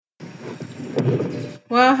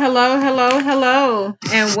Well, hello, hello, hello,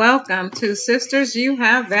 and welcome to Sisters You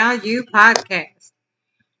Have Value podcast.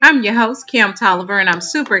 I'm your host, Kim Tolliver, and I'm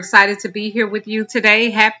super excited to be here with you today.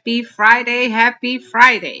 Happy Friday, happy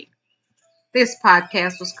Friday. This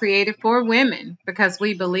podcast was created for women because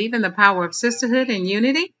we believe in the power of sisterhood and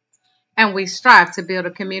unity, and we strive to build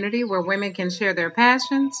a community where women can share their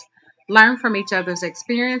passions, learn from each other's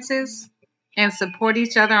experiences, and support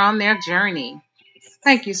each other on their journey.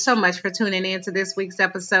 Thank you so much for tuning in to this week's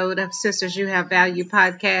episode of Sisters You Have Value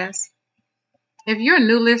podcast. If you're a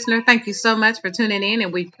new listener, thank you so much for tuning in,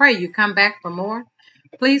 and we pray you come back for more.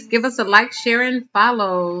 Please give us a like, share, and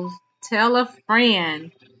follow. Tell a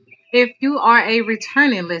friend. If you are a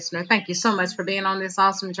returning listener, thank you so much for being on this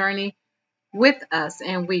awesome journey with us,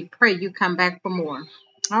 and we pray you come back for more.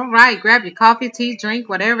 All right, grab your coffee, tea, drink,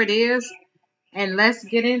 whatever it is, and let's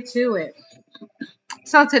get into it.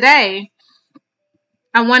 So today,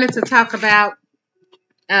 I wanted to talk about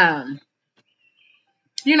um,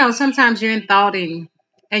 sometimes you're in thought and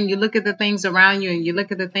you look at the things around you and you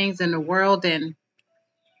look at the things in the world and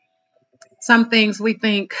some things we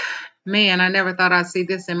think, man, I never thought I'd see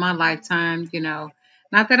this in my lifetime.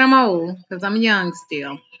 Not that I'm old because I'm young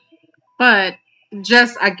still, but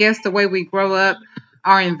just, I guess, the way we grow up,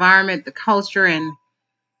 our environment, the culture, and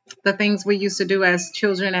the things we used to do as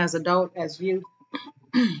children, as adults, as youth.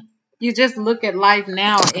 You just look at life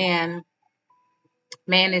now and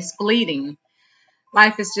man, it's fleeting.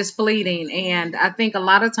 Life is just fleeting. And I think a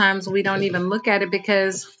lot of times we don't even look at it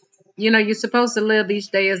because, you're supposed to live each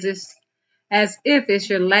day as if it's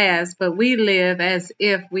your last, but we live as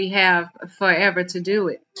if we have forever to do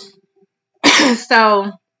it.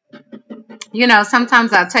 So,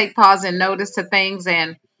 sometimes I take pause and notice to things,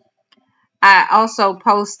 and I also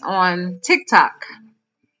post on TikTok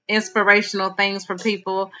inspirational things for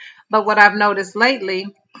people. But what I've noticed lately,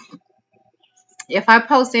 if I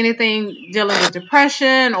post anything dealing with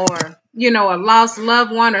depression or, a lost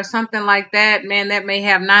loved one or something like that, man, that may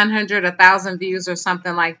have 900, 1,000 views or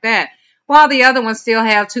something like that. While the other ones still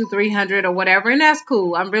have 200, 300 or whatever. And that's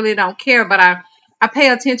cool. I really don't care. But I pay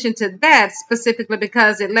attention to that specifically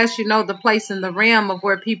because it lets you know the place in the realm of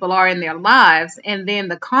where people are in their lives. And then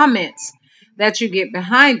the comments that you get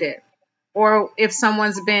behind it. Or if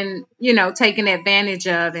someone's been, taken advantage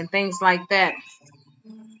of and things like that.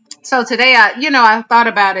 So today, I thought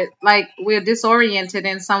about it like we're disoriented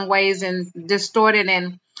in some ways and distorted,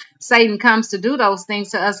 and Satan comes to do those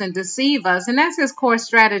things to us and deceive us. And that's his core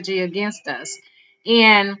strategy against us.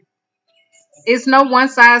 And it's no one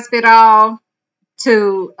size fit all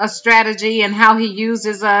to a strategy and how he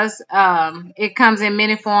uses us. It comes in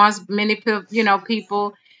many forms, many,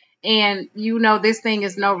 people. And, this thing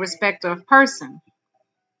is no respecter of person.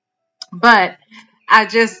 But I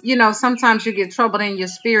just, sometimes you get troubled in your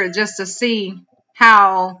spirit just to see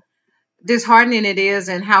how disheartening it is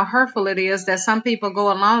and how hurtful it is that some people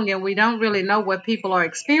go along and we don't really know what people are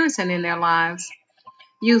experiencing in their lives.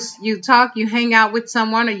 You talk, you hang out with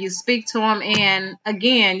someone or you speak to them, and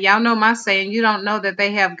again, y'all know my saying, you don't know that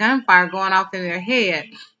they have gunfire going off in their head.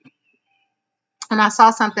 And I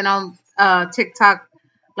saw something on TikTok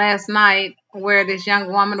last night where this young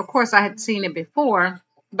woman, of course I had seen it before,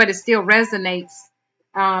 but it still resonates.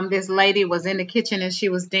 This lady was in the kitchen and she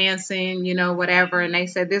was dancing, whatever. And they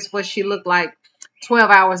said this was she looked like 12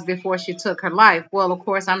 hours before she took her life. Well, of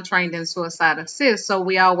course, I'm trained in suicide assist. So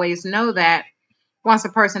we always know that once a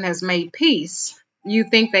person has made peace, you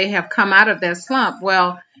think they have come out of that slump.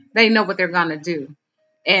 Well, they know what they're going to do.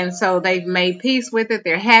 And so they've made peace with it.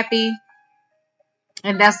 They're happy.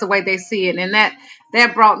 And that's the way they see it. And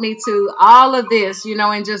that brought me to all of this,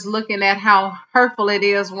 and just looking at how hurtful it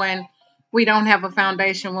is when we don't have a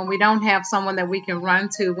foundation, when we don't have someone that we can run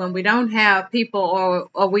to, when we don't have people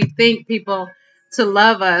or we think people to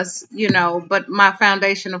love us, but my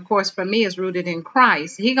foundation, of course, for me is rooted in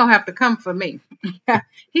Christ. He going to have to come for me.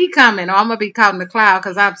 He coming, or I'm going to be caught in the cloud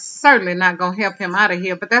because I'm certainly not going to help him out of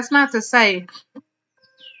here. But that's not to say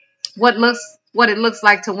what it looks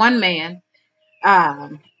like to one man.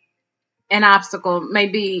 An obstacle may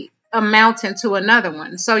be a mountain to another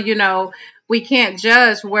one. So, we can't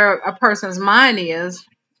judge where a person's mind is.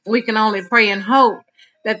 We can only pray and hope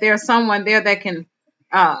that there's someone there that can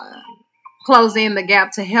close in the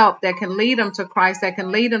gap to help, that can lead them to Christ, that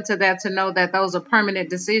can lead them to that, to know that those are permanent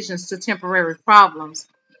decisions to temporary problems.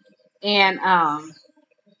 And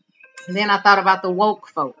then I thought about the woke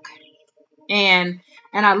folk. And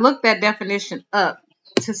I looked that definition up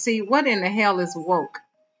to see what in the hell is woke.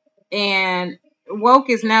 And woke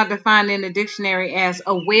is now defined in the dictionary as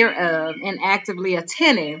aware of and actively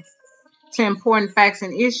attentive to important facts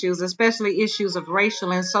and issues, especially issues of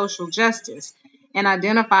racial and social justice, and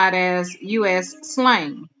identified as U.S.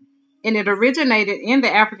 slang. And it originated in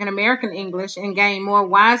the African American English and gained more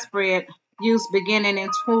widespread use beginning in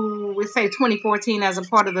 2014 as a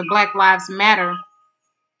part of the Black Lives Matter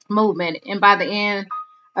movement. And by the end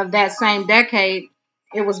of that same decade,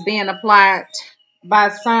 it was being applied by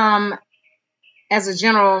some as a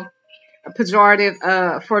general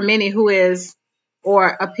pejorative for many who is or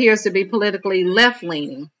appears to be politically left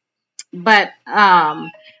leaning. But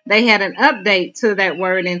they had an update to that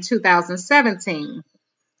word in 2017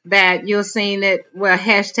 that you're seeing it where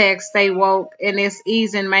hashtag stay woke and it's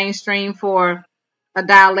easing mainstream for a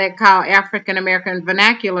dialect called African American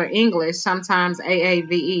Vernacular English, sometimes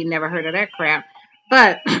AAVE, never heard of that crap.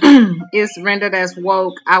 But it's rendered as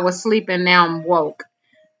woke. I was sleeping, now I'm woke.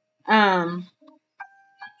 Um,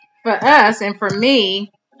 for us and for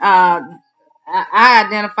me, I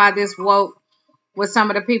identify this woke with some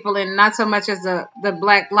of the people in not so much as the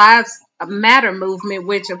Black Lives Matter movement,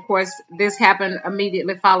 which of course this happened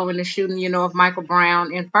immediately following the shooting, of Michael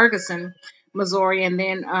Brown in Ferguson, Missouri, and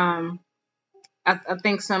then I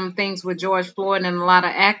think some things with George Floyd and a lot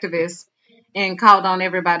of activists, and called on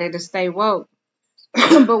everybody to stay woke.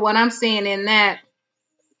 But what I'm seeing in that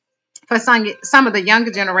for some of the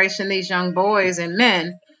younger generation, these young boys and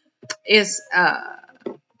men, is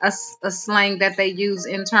a slang that they use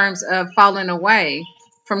in terms of falling away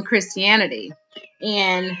from Christianity,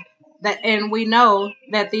 and and we know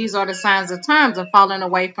that these are the signs of times of falling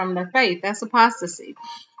away from the faith. That's apostasy,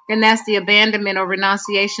 and that's the abandonment or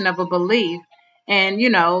renunciation of a belief, and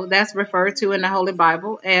that's referred to in the Holy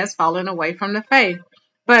Bible as falling away from the faith.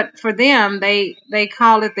 But for them, they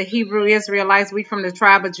call it the Hebrew Israelites, we from the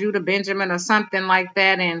tribe of Judah, Benjamin, or something like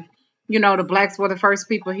that, and the blacks were the first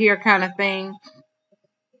people here, kind of thing.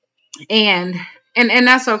 And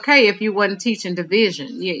that's okay if you wasn't teaching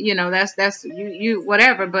division. That's you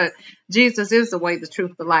whatever. But Jesus is the way, the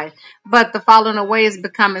truth, the life. But the falling away is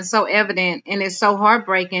becoming so evident, and it's so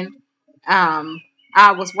heartbreaking.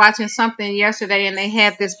 I was watching something yesterday, and they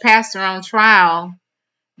had this pastor on trial.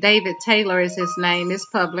 David Taylor is his name. It's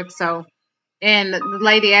public, so. And the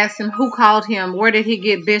lady asked him who called him, where did he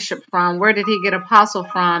get bishop from, where did he get apostle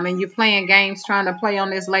from, and you're playing games trying to play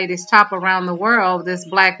on this lady's top around the world, this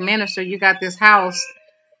black minister. You got this house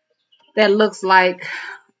that looks like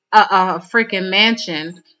a freaking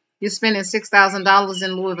mansion. You're spending $6,000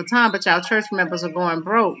 in Louis Vuitton, but y'all church members are going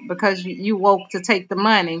broke because you woke to take the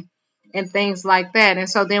money and things like that. And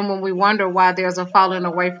so then when we wonder why there's a falling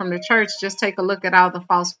away from the church, just take a look at all the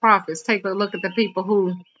false prophets. Take a look at the people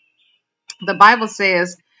who the Bible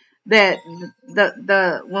says that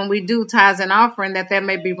the when we do tithes and offering, that there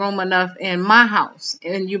may be room enough in my house,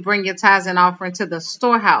 and you bring your tithes and offering to the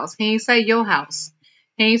storehouse. He ain't say your house.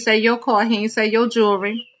 He ain't say your car. He ain't say your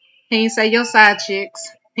jewelry. He ain't say your side chicks.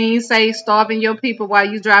 He ain't say starving your people while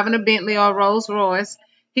you driving a Bentley or a Rolls Royce.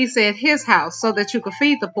 He said his house, so that you could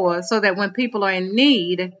feed the poor, so that when people are in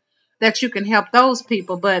need, that you can help those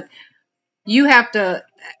people. But you have to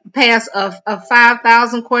pass a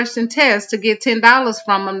 5,000 question test to get $10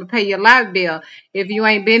 from them to pay your light bill. If you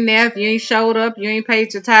ain't been there, if you ain't showed up, you ain't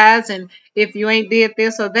paid your tithes, and if you ain't did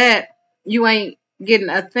this or that, you ain't getting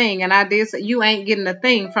a thing. And I did say you ain't getting a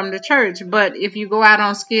thing from the church. But if you go out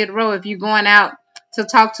on Skid Row, if you're going out to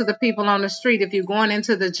talk to the people on the street, if you're going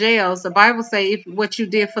into the jails, the Bible say if what you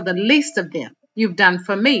did for the least of them, you've done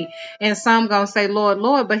for me. And some gonna say, Lord,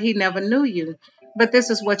 Lord, but he never knew you. But this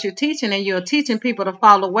is what you're teaching, and you're teaching people to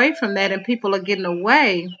fall away from that, and people are getting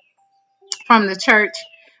away from the church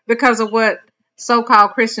because of what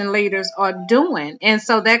so-called Christian leaders are doing. And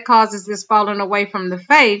so that causes this falling away from the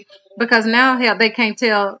faith, because now hell, they can't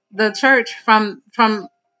tell the church from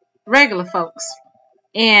regular folks,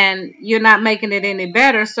 and you're not making it any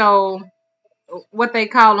better. So what they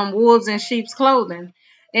call them, wolves in sheep's clothing.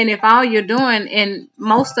 And if all you're doing, and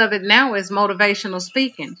most of it now is motivational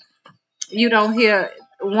speaking, you don't hear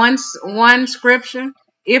one scripture.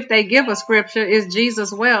 If they give a scripture, is Jesus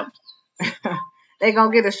wept. They're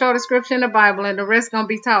going to get a shorter scripture in the Bible, and the rest going to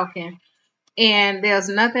be talking. And there's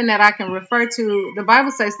nothing that I can refer to. The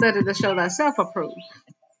Bible says, study to show thyself approved.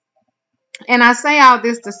 And I say all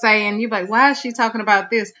this to say, and you're like, why is she talking about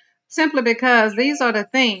this? Simply because these are the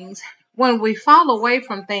things, when we fall away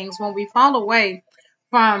from things, when we fall away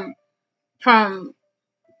from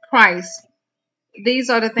Christ, these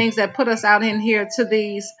are the things that put us out in here to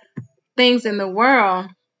these things in the world,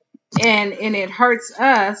 and it hurts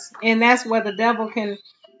us. And that's where the devil can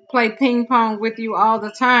play ping pong with you all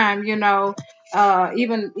the time. Even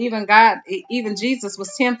God, even Jesus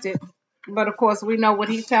was tempted, but of course we know what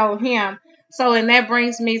he told him. So, and that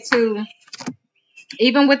brings me to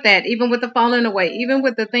Even with that, even with the falling away, even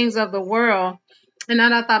with the things of the world. And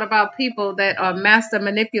then I thought about people that are master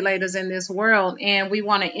manipulators in this world, and we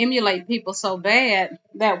want to emulate people so bad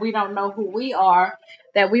that we don't know who we are,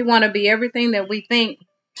 that we want to be everything that we think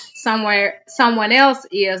somewhere someone else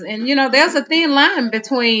is. And there's a thin line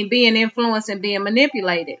between being influenced and being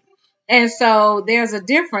manipulated. And so there's a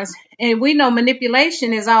difference. And we know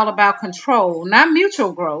manipulation is all about control, not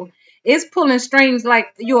mutual growth. It's pulling strings like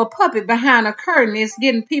you're a puppet behind a curtain. It's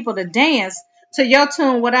getting people to dance to your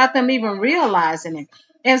tune without them even realizing it.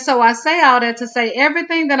 And so I say all that to say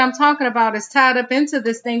everything that I'm talking about is tied up into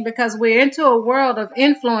this thing, because we're into a world of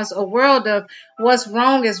influence, a world of what's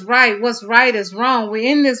wrong is right, what's right is wrong. We're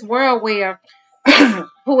in this world where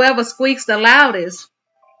whoever squeaks the loudest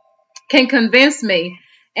can convince me,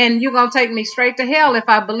 and you're going to take me straight to hell if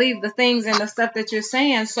I believe the things and the stuff that you're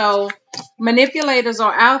saying. So manipulators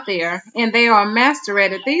are out there, and they are a master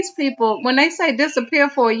at it. These people, when they say disappear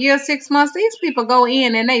for a year, 6 months, these people go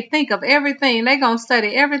in and they think of everything. They're going to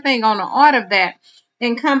study everything on the art of that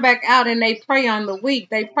and come back out, and they prey on the weak.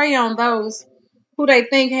 They prey on those who they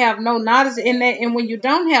think have no knowledge in that. And when you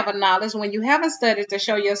don't have a knowledge, when you haven't studied to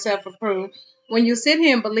show yourself approved, when you sit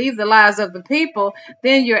here and believe the lies of the people,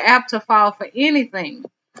 then you're apt to fall for anything.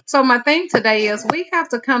 So my thing today is we have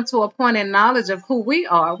to come to a point in knowledge of who we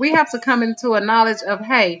are. We have to come into a knowledge of,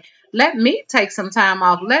 hey, let me take some time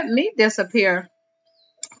off. Let me disappear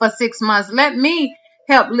for 6 months. Let me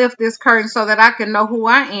help lift this curtain so that I can know who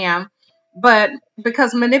I am. But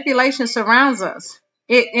because manipulation surrounds us,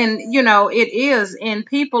 it is, and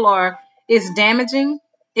people are, it's damaging.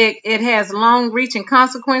 It has long reaching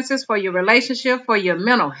consequences for your relationship, for your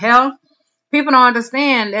mental health. People don't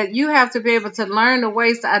understand that you have to be able to learn the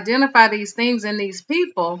ways to identify these things in these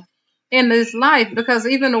people in this life, because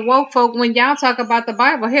even the woke folk, when y'all talk about the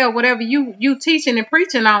Bible, hell, whatever you teaching and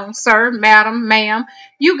preaching on, sir, madam, ma'am,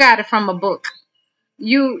 you got it from a book.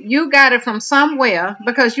 You got it from somewhere,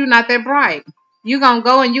 because you're not that bright. You're going to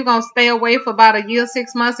go and you're going to stay away for about a year,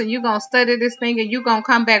 6 months, and you're going to study this thing, and you're going to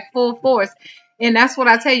come back full force. And that's what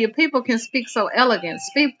I tell you. People can speak so elegant.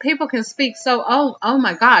 People can speak so, oh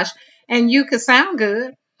my gosh. And you can sound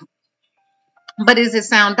good, but is it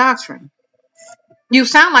sound doctrine? You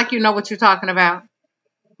sound like you know what you're talking about,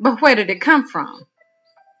 but where did it come from?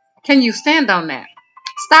 Can you stand on that?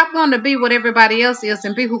 Stop wanting to be what everybody else is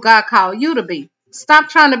and be who God called you to be. Stop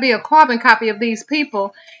trying to be a carbon copy of these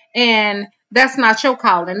people, and that's not your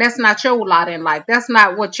calling. That's not your lot in life. That's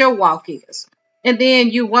not what your walk is. And then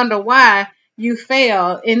you wonder why you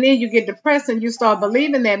fail, and then you get depressed and you start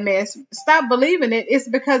believing that mess. Stop believing it. It's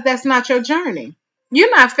because that's not your journey.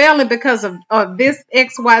 You're not failing because of this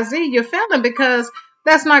XYZ. You're failing because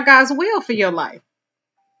that's not God's will for your life.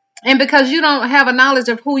 And because you don't have a knowledge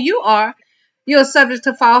of who you are, you're subject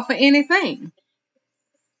to fall for anything.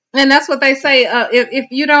 And that's what they say.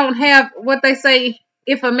 If you don't have what they say,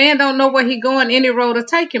 if a man don't know where he going, any road will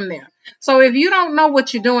take him there. So if you don't know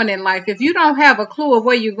what you're doing in life, if you don't have a clue of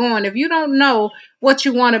where you're going, if you don't know what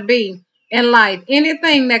you want to be in life,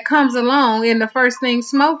 anything that comes along and the first thing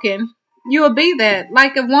smoking, you'll be that.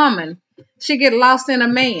 Like a woman, she get lost in a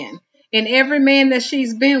man. And every man that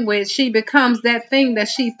she's been with, she becomes that thing that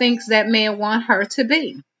she thinks that man want her to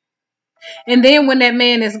be. And then when that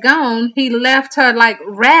man is gone, he left her like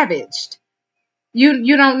ravaged.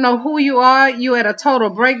 You don't know who you are. You at a total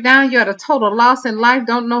breakdown. You're at a total loss in life.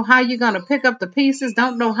 Don't know how you're going to pick up the pieces.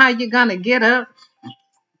 Don't know how you're going to get up.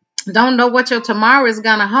 Don't know what your tomorrow is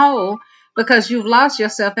going to hold, because you've lost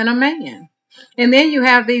yourself in a man. And then you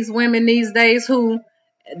have these women these days who,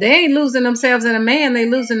 they ain't losing themselves in a man. They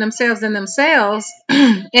losing themselves in themselves.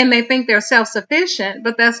 And they think they're self-sufficient,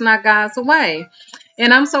 but that's not God's way.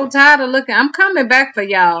 And I'm so tired of looking. I'm coming back for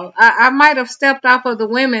y'all. I might have stepped off of the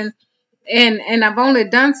women, and I've only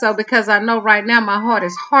done so because I know right now my heart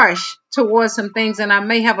is harsh towards some things, and I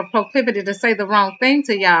may have a proclivity to say the wrong thing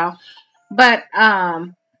to y'all. But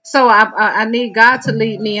so I need God to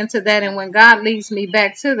lead me into that, and when God leads me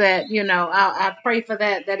back to that, I pray for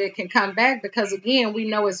that it can come back, because again, we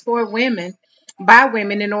know it's for women, by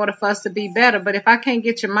women, in order for us to be better. But if I can't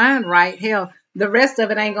get your mind right, hell, the rest of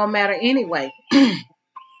it ain't gonna matter anyway.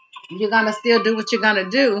 You're going to still do what you're going to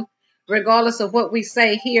do, regardless of what we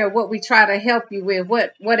say here, what we try to help you with,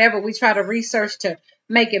 whatever we try to research to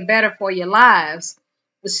make it better for your lives.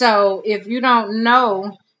 So if you don't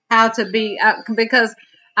know how to be, because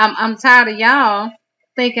I'm tired of y'all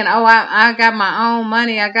thinking, oh, I got my own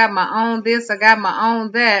money, I got my own this, I got my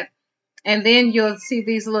own that. And then you'll see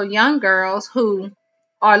these little young girls who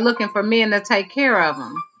are looking for men to take care of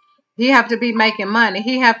them. He have to be making money.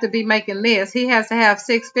 He have to be making this. He has to have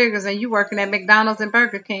six figures, and you working at McDonald's and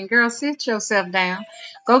Burger King. Girl, sit yourself down.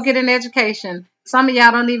 Go get an education. Some of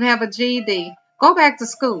y'all don't even have a GED. Go back to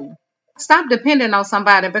school. Stop depending on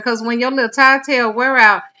somebody, because when your little tail wear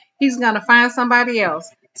out, he's gonna find somebody else.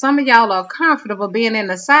 Some of y'all are comfortable being in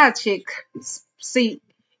the side chick seat,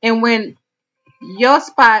 and when your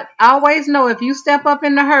spot, always know if you step up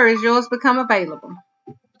into hers, yours become available.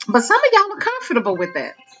 But some of y'all are comfortable with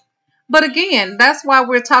that. But again, that's why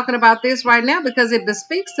we're talking about this right now, because it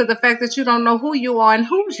bespeaks to the fact that you don't know who you are and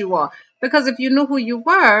whose you are. Because if you knew who you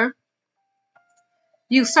were,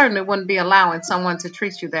 you certainly wouldn't be allowing someone to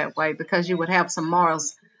treat you that way, because you would have some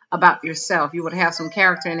morals about yourself. You would have some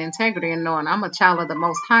character and integrity in knowing I'm a child of the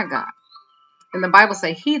Most High God. And the Bible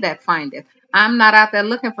say, he that findeth. I'm not out there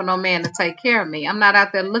looking for no man to take care of me. I'm not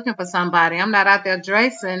out there looking for somebody. I'm not out there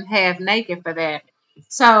dressing half naked for that.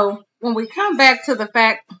 So when we come back to the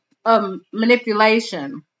fact of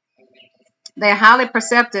manipulation, they're highly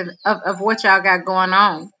perceptive of what y'all got going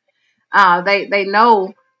on. They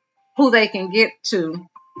know who they can get to,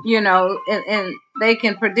 and they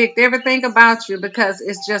can predict everything about you, because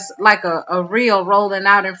it's just like a reel rolling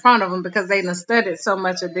out in front of them, because they done studied so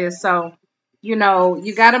much of this. So, you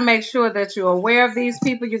got to make sure that you're aware of these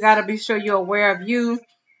people. You got to be sure you're aware of you.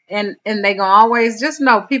 And they going to always just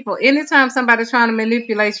know people. Anytime somebody's trying to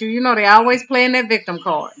manipulate you, they always playing that victim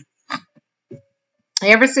card.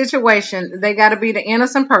 Every situation, they got to be the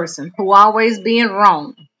innocent person who always being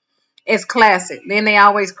wrong. It's classic. Then they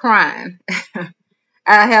always crying.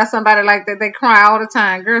 I have somebody like that. They cry all the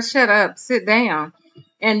time. Girl, shut up. Sit down.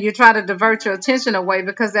 And you try to divert your attention away,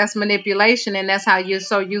 because that's manipulation, and that's how you're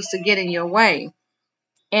so used to getting your way.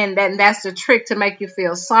 And then that's the trick, to make you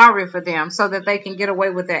feel sorry for them so that they can get away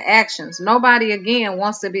with their actions. Nobody, again,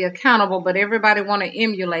 wants to be accountable, but everybody want to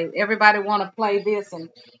emulate. Everybody want to play this and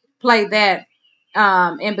play that.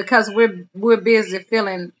 And because we're busy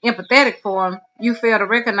feeling empathetic for them, you fail to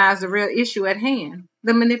recognize the real issue at hand,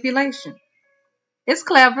 the manipulation. It's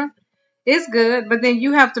clever, it's good, but then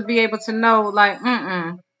you have to be able to know, like,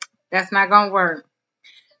 that's not gonna work.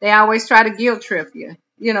 They always try to guilt trip you.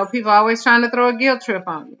 People always trying to throw a guilt trip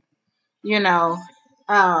on you. You know,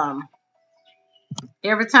 um,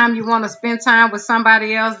 every time you want to spend time with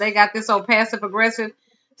somebody else, they got this old passive aggressive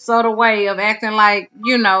sort of way of acting like,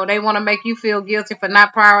 they want to make you feel guilty for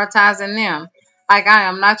not prioritizing them. Like, I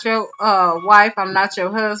am not your wife. I'm not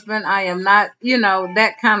your husband. I am not,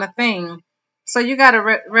 that kind of thing. So you got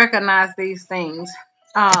to recognize these things.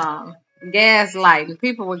 Gaslighting.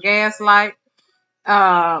 People with gaslight,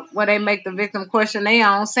 where they make the victim question their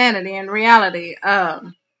own sanity and reality.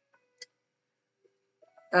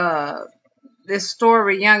 This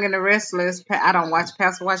story, Young and the Restless. I don't watch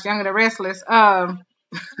Pastor watch Young and the Restless.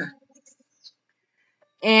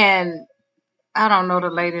 And I don't know the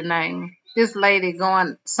lady name. This lady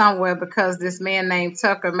going somewhere because this man named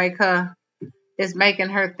Tucker is making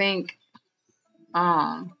her think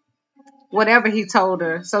whatever he told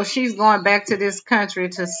her. So she's going back to this country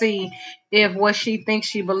to see if what she thinks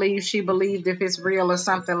she believed if it's real or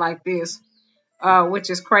something like this. Which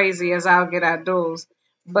is crazy as I'll get outdoors.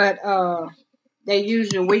 But they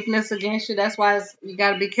use your weakness against you. That's why you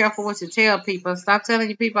got to be careful what you tell people. Stop telling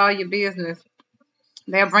your people all your business.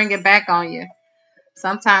 They'll bring it back on you.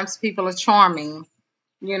 Sometimes people are charming,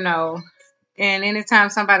 and anytime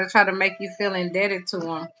somebody try to make you feel indebted to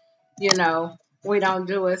them, we don't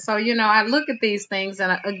do it. So, I look at these things,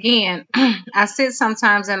 and again, I sit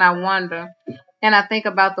sometimes and I wonder, and I think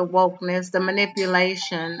about the wokeness, the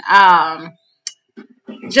manipulation,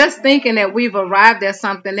 just thinking that we've arrived at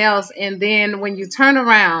something else. And then when you turn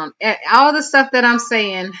around, all the stuff that I'm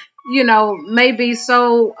saying, may be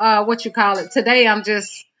so, today I'm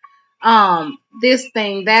just, this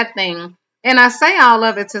thing, that thing. And I say all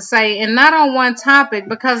of it to say, and not on one topic,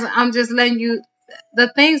 because I'm just letting you,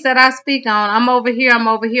 the things that I speak on, I'm over here,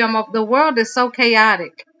 the world is so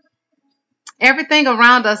chaotic. Everything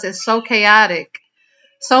around us is so chaotic.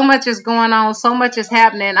 So much is going on. So much is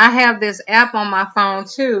happening. I have this app on my phone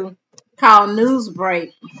too called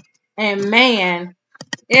Newsbreak. And man,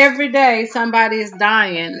 every day somebody is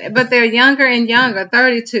dying. But they're younger and younger,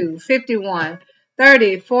 32, 51,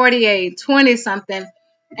 30, 48, 20 something.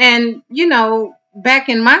 And, back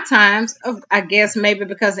in my times, I guess maybe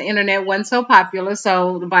because the internet wasn't so popular.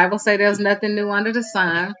 So the Bible says there's nothing new under the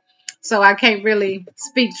sun. So I can't really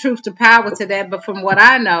speak truth to power to that. But from what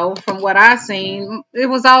I know, from what I've seen, it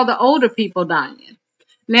was all the older people dying.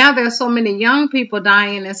 Now there's so many young people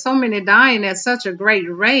dying, and so many dying at such a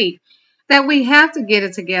great rate that we have to get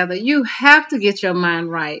it together. You have to get your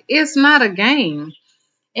mind right. It's not a game.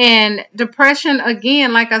 And depression,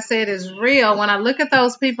 again, like I said, is real. When I look at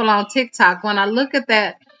those people on TikTok, when I look at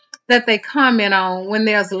that they comment on when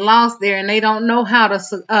there's loss there and they don't know how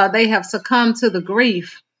to, they have succumbed to the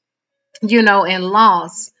grief, and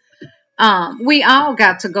loss. We all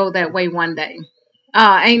got to go that way one day.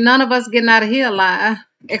 Ain't none of us getting out of here alive,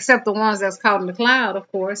 except the ones that's caught in the cloud, of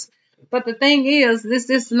course. But the thing is, this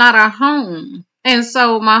is not our home. And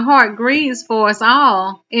so my heart grieves for us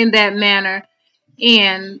all in that manner.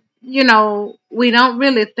 And, we don't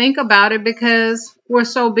really think about it because we're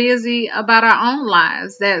so busy about our own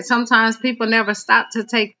lives that sometimes people never stop to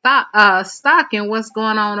take stock in what's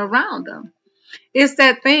going on around them. It's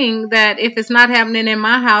that thing that if it's not happening in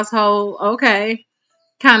my household, okay,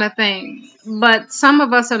 kind of thing. But some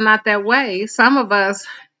of us are not that way. Some of us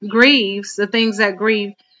grieves the things that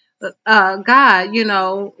grieve God.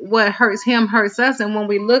 What hurts him hurts us. And when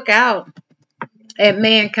we look out at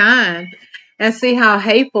mankind and see how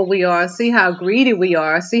hateful we are, see how greedy we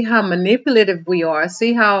are, see how manipulative we are,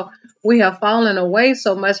 see how we have fallen away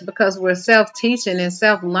so much because we're self teaching and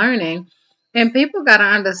self learning. And people got to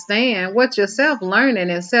understand what you're self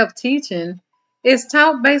learning and self teaching is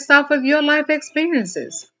taught based off of your life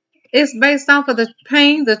experiences. It's based off of the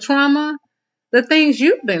pain, the trauma, the things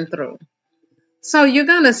you've been through. So you're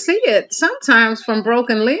going to see it sometimes from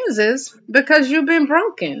broken lenses because you've been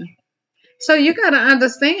broken. So you got to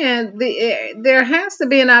understand there has to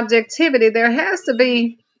be an objectivity. There has to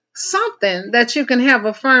be something that you can have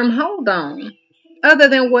a firm hold on other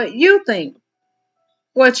than what you think,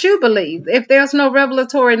 what you believe. If there's no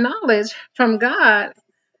revelatory knowledge from God,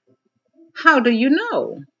 how do you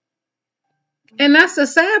know? And that's the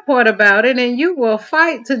sad part about it. And you will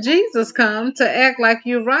fight till Jesus come to act like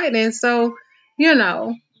you're right. And so, you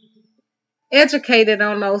know, educated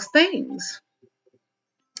on those things.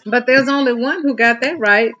 But there's only one who got that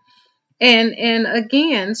right. And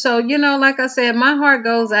again, so like I said, my heart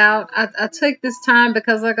goes out. I took this time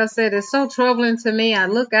because, like I said, it's so troubling to me. I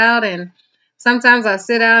look out and sometimes I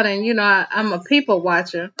sit out and I'm a people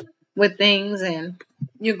watcher with things, and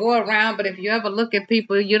you go around. But if you ever look at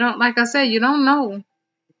people, you don't, like I said, you don't know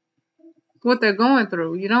what they're going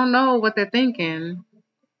through. You don't know what they're thinking.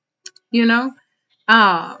 You know,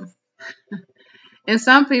 um, and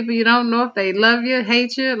some people you don't know if they love you,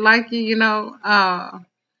 hate you, like you.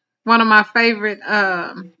 One of my favorite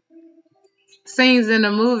scenes in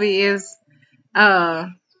the movie is uh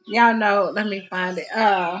y'all know, let me find it.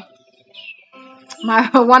 My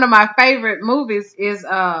one of my favorite movies is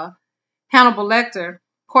Hannibal Lecter.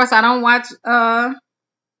 Of course I don't watch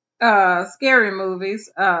scary movies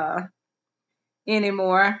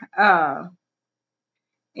anymore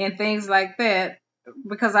and things like that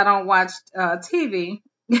because I don't watch TV.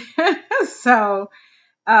 So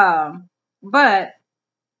but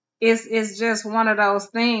it's just one of those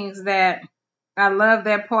things that I love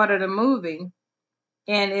that part of the movie,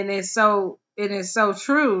 and it is so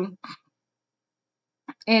true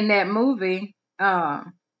in that movie that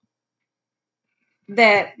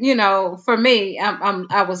for me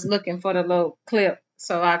I was looking for the little clip,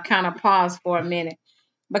 so I kind of paused for a minute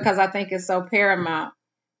because I think it's so paramount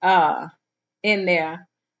uh in there.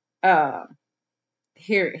 uh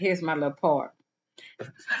here's my little part.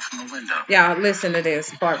 From the window. Y'all listen to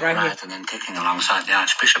this part right here. And then kicking alongside the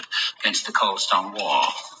Archbishop against the cold stone wall.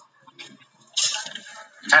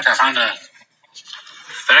 In fact, I found a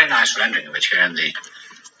very nice rendering of it here in the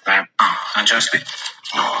lab. Unjustly?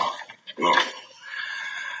 Oh, no.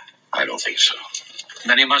 I don't think so.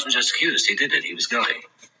 Then he wasn't just accused. He did it. He was guilty.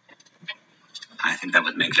 I think that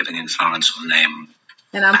would make living in Florence a name.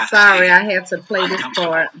 And I'm sorry I had to play this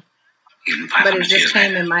part, but it just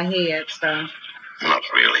came in my head, so. Not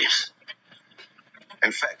really.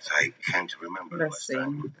 In fact, I can't remember. Let's see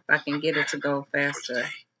if I can get it to go faster.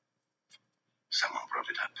 Someone brought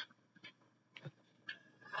it up.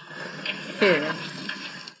 Here.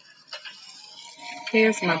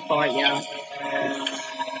 Here's my part, y'all.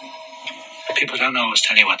 People don't always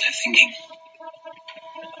tell you what they're thinking.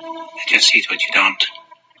 They just see what you don't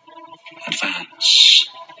advance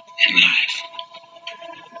in life.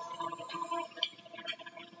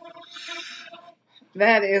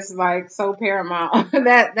 That is like so paramount.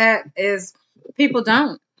 that is, people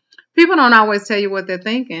don't always tell you what they're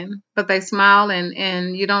thinking, but they smile,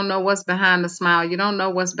 and you don't know what's behind the smile. You don't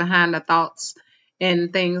know what's behind the thoughts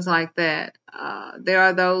and things like that. There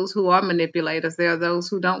are those who are manipulators. There are those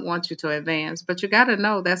who don't want you to advance, but you got to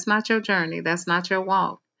know that's not your journey. That's not your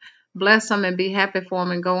walk. Bless them and be happy for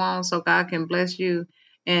them and go on so God can bless you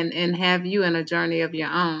and have you in a journey of your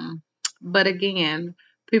own. But again,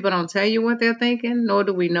 people don't tell you what they're thinking, nor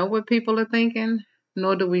do we know what people are thinking,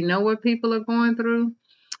 nor do we know what people are going through.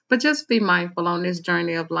 But just be mindful on this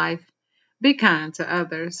journey of life. Be kind to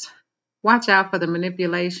others. Watch out for the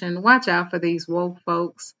manipulation. Watch out for these woke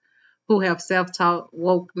folks who have self taught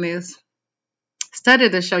wokeness. Study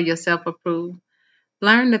to show yourself approved.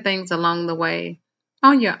 Learn the things along the way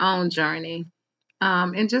on your own journey.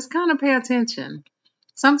 And just kind of pay attention.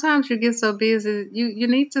 Sometimes you get so busy, you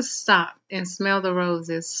need to stop and smell the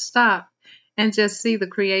roses. Stop and just see the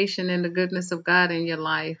creation and the goodness of God in your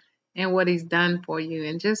life and what He's done for you.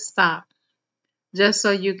 And just stop, just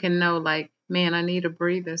so you can know, like, man, I need a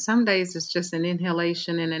breather. Some days it's just an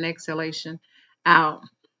inhalation and an exhalation out.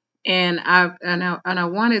 And I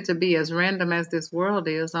wanted to be as random as this world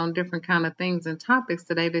is on different kind of things and topics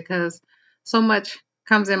today because so much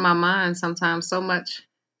comes in my mind sometimes, so much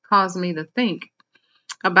caused me to think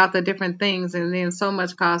about the different things, and then so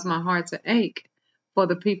much caused my heart to ache for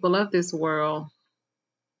the people of this world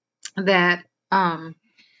that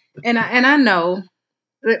and I know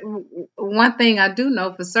that one thing I do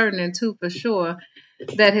know for certain and two for sure,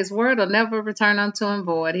 that his word will never return unto him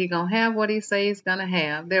void. He gonna have what he says he's gonna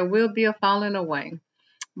have. There will be a falling away,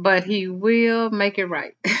 but he will make it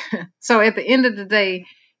right. So at the end of the day,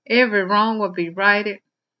 every wrong will be righted,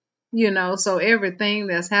 so everything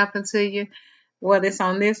that's happened to you, whether it's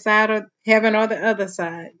on this side of heaven or the other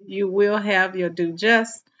side, you will have your due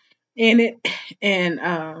just in it. And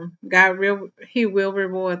He will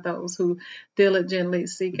reward those who diligently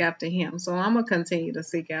seek after Him. So I'm gonna continue to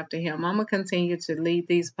seek after Him. I'm gonna continue to lead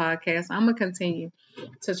these podcasts. I'm gonna continue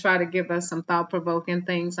to try to give us some thought provoking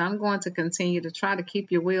things. I'm going to continue to try to keep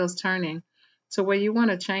your wheels turning to where you want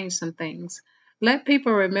to change some things. Let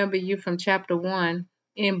people remember you from chapter 1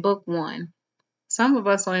 in book 1. Some of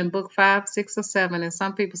us are in book 5, 6, or 7, and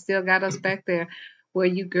some people still got us back there where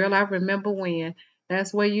you, girl, I remember when.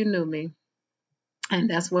 That's where you knew me. And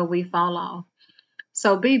that's where we fall off.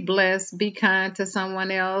 So be blessed, be kind to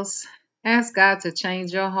someone else. Ask God to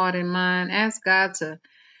change your heart and mind. Ask God to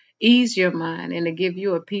ease your mind and to give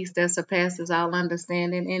you a peace that surpasses all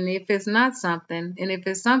understanding. And if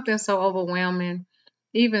it's something so overwhelming,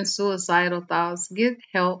 even suicidal thoughts, get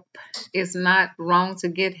help. It's not wrong to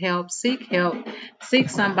get help. Seek help. Seek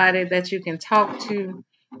somebody that you can talk to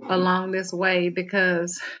along this way,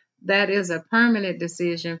 because that is a permanent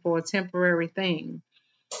decision for a temporary thing.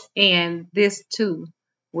 And this too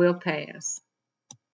will pass.